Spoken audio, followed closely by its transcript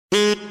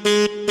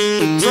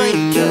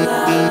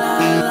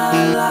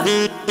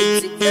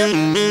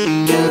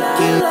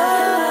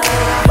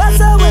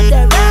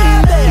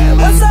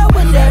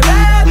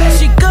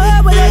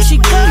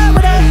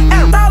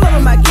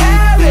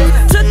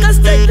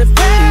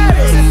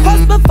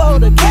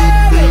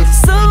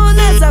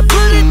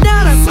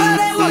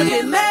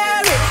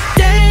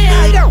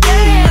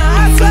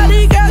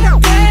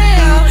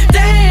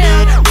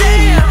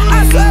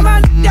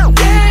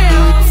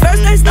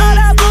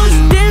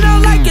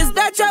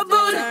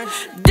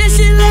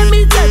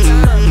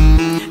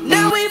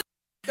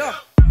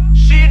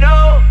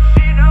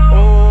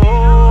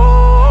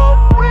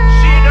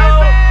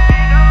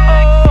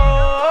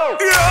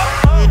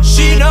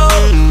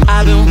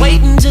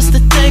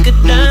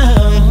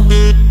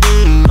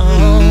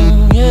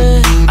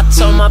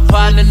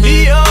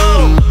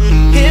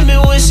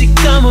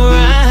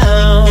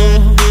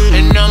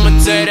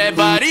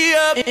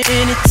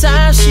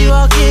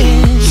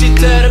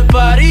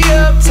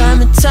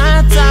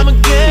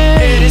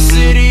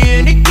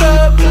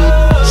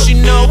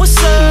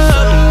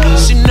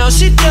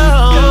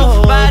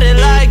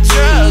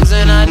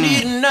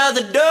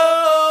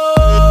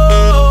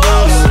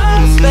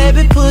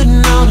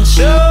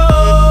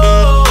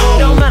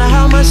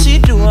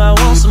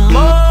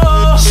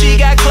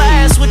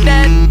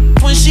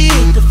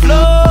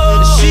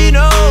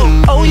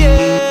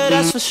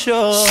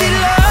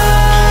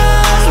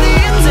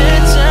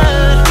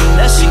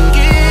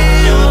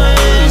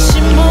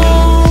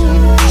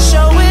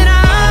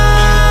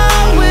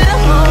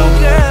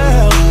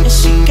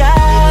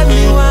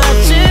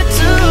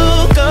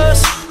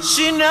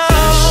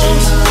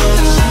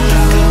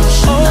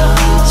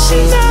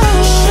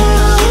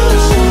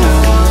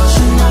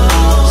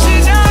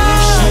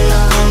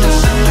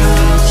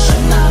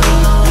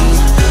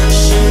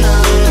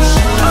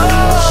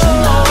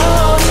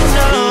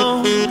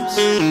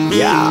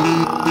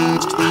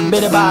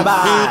with it, bye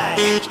bye.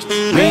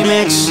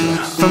 Remix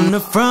from the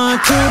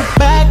front to the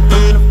back,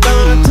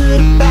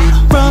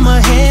 from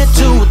her head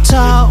to her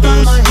toe.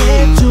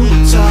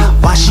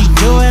 Why she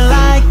do it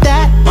like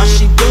that?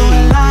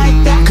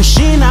 Cause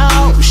she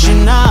know,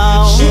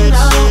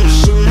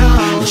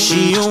 and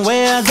she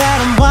aware that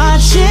I'm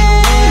watching,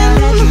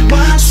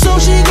 so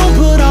she gon'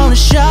 put on a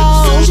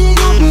show.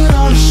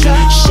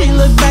 She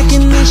look back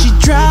and then she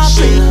drop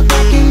it,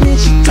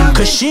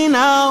 cause she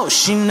know.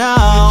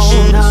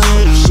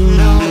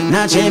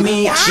 Now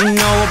Jamie, she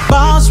know a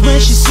boss when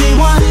she see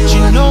one. She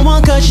know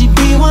one cause she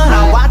be one.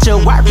 I watch her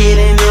work it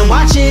and then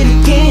watch it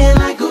again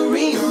like a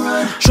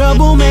rerun.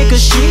 Troublemaker,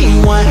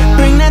 she one.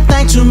 Bring that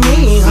thing to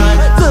me, hun.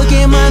 Look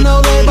at my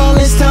no label,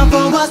 it's time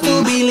for us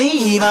to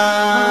believe,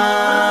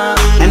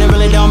 and it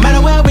really don't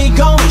matter where we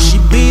going. She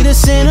be the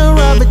center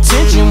of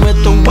attention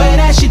with the way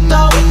that she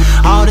throw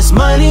it. All this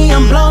money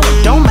I'm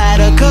blowing don't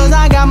matter cause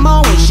I got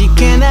more. And she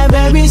can have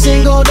every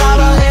single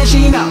dollar and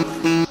she know.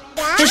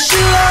 And she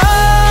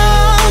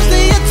loves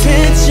the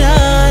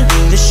attention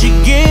that she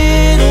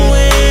get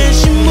when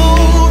she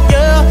move,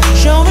 yeah.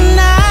 Showing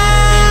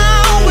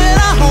out with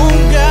her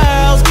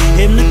homegirls,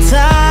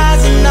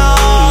 hypnotizing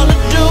all the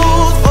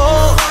dudes,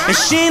 oh. And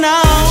she knows.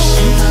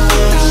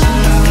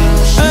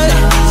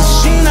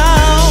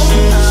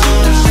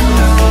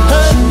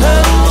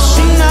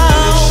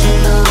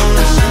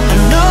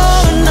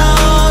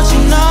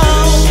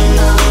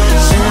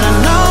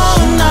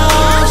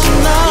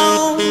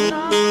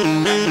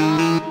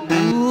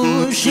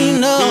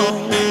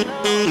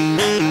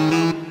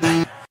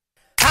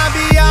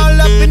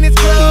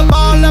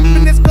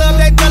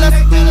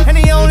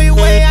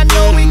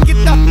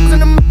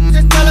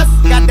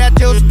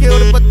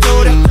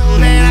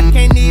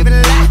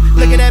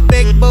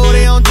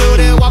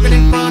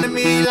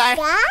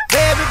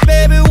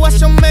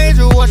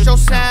 What's your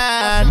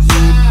sign?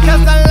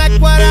 Cause I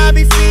like what I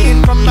be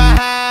seeing from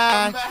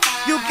behind.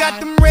 You got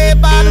them red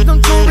bottoms,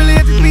 them true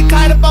religions be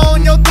tied up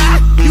on your thigh.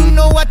 You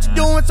know what you're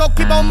doing, so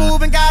keep on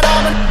moving. Got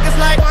all the niggas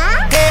like,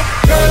 hey,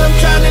 girl, I'm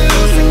trying to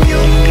loosen you.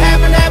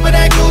 Half and half of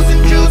that goose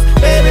and juice.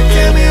 Baby,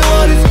 tell me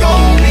what it's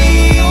going